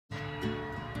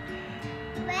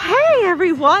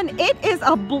everyone, it is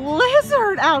a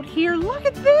blizzard out here. Look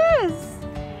at this.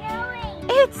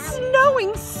 It's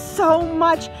snowing so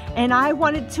much, and I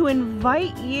wanted to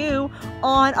invite you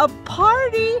on a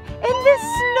party in this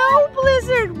snow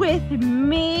blizzard with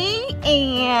me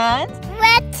and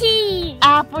Letty,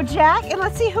 Applejack, and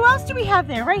let's see, who else do we have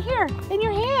there? Right here in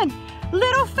your hand,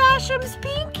 Little Fasham's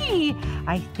Pinky.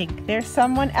 I think there's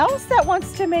someone else that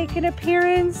wants to make an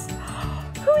appearance.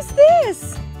 Who's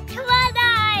this?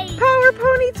 Twilight, Power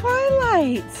Pony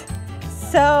Twilight.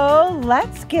 So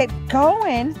let's get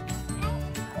going.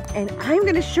 And I'm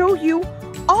gonna show you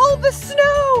all the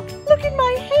snow. Look at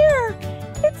my hair.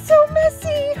 It's so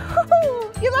messy.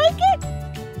 You like it?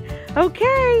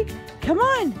 Okay, come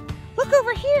on. Look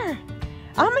over here.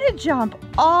 I'm gonna jump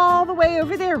all the way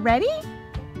over there. Ready?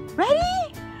 Ready?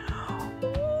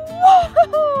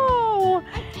 Whoa!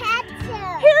 a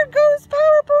castle. Here goes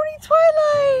Power Pony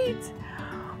Twilight.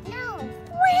 No.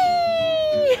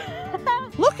 Whee!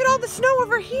 Look at all the snow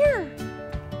over here.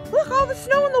 Look, all the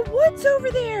snow in the woods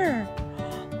over there.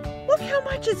 Look how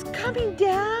much is coming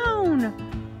down.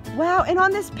 Wow, and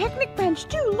on this picnic bench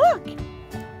too, look.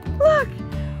 Look,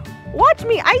 watch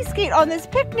me ice skate on this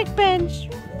picnic bench.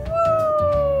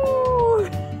 Woo!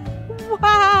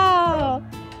 Wow.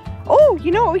 Oh,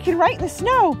 you know what we can write in the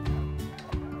snow?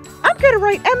 I'm gonna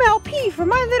write MLP for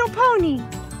My Little Pony.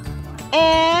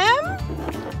 M-L-P.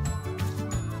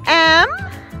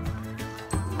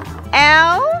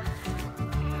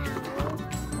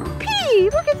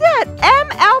 Look at that,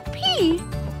 MLP.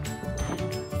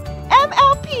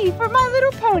 MLP for My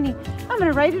Little Pony. I'm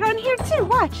gonna write it on here too,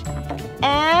 watch.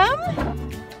 M-L-P,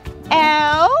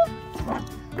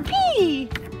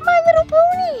 My Little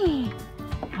Pony.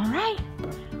 All right.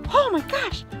 Oh my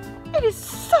gosh, it is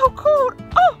so cold.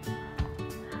 Oh,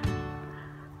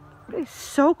 it is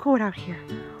so cold out here.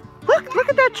 Look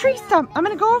at that tree stump. I'm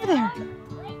gonna go over there.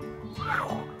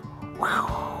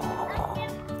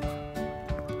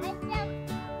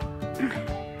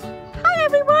 Hi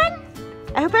everyone.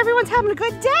 I hope everyone's having a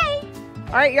good day.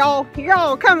 All right, y'all, you're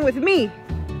all coming with me.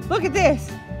 Look at this.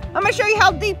 I'm gonna show you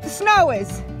how deep the snow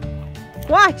is.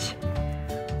 Watch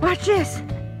this.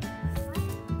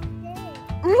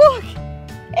 Look,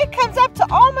 it comes up to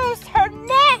almost her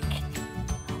neck.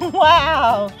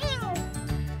 Wow.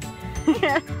 All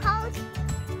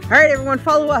right, everyone,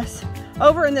 follow us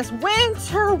over in this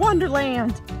winter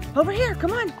wonderland. Over here,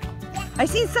 come on. I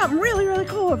seen something really, really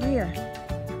cool over here.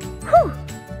 Whew,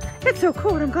 it's so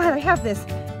cold. I'm glad I have this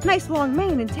nice long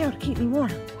mane and tail to keep me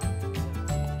warm.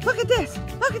 Look at this,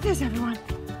 everyone.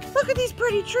 Look at these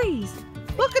pretty trees.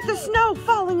 Look at the snow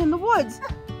falling in the woods.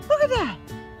 Look at that.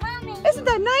 Mommy. Isn't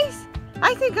that nice?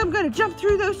 I think I'm gonna jump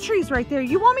through those trees right there.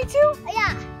 You want me to?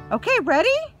 Yeah. Okay,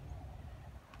 ready?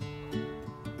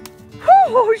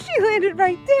 Oh, she landed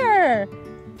right there.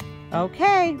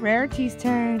 Okay, Rarity's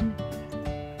turn.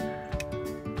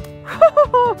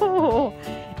 Oh,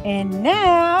 and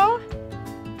now,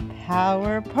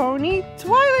 Power Pony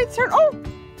Twilight's turn. Oh,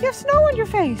 you have snow on your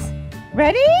face.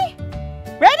 Ready?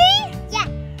 Ready? Yeah.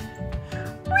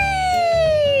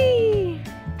 Whee!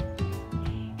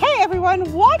 Hey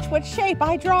everyone, watch what shape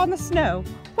I draw in the snow.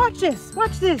 Watch this,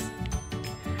 watch this.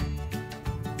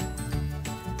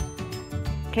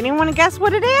 Can anyone guess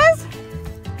what it is?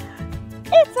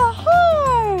 It's a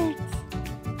heart.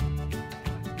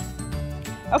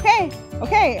 Okay,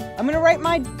 I'm gonna write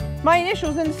my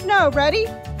initials in the snow. Ready?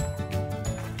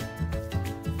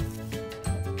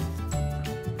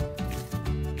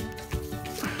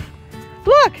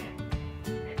 Look!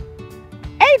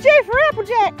 AJ for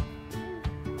Applejack.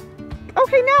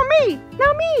 Okay, now me.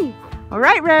 All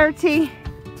right, Rarity.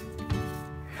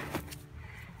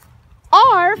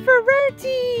 R for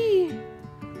Rarity.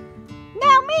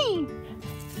 Now me.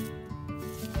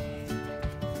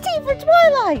 T for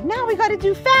Twilight. Now we gotta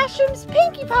do Fasham's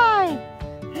Pinkie Pie.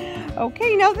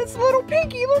 Okay, now this little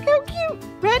Pinky, look how cute.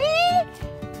 Ready?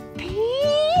 P.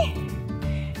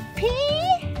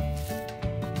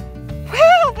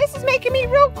 Wow, this is making me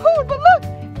real cold, but look,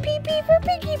 PP for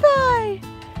Pinkie Pie.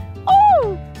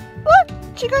 Oh, look,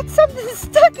 she got something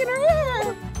stuck in her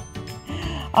hair.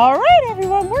 All right,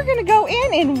 everyone, we're gonna go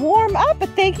in and warm up, but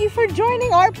thank you for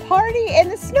joining our party in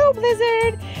the snow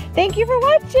blizzard. Thank you for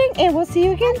watching, and we'll see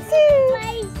you again soon.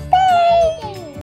 Bye. Bye.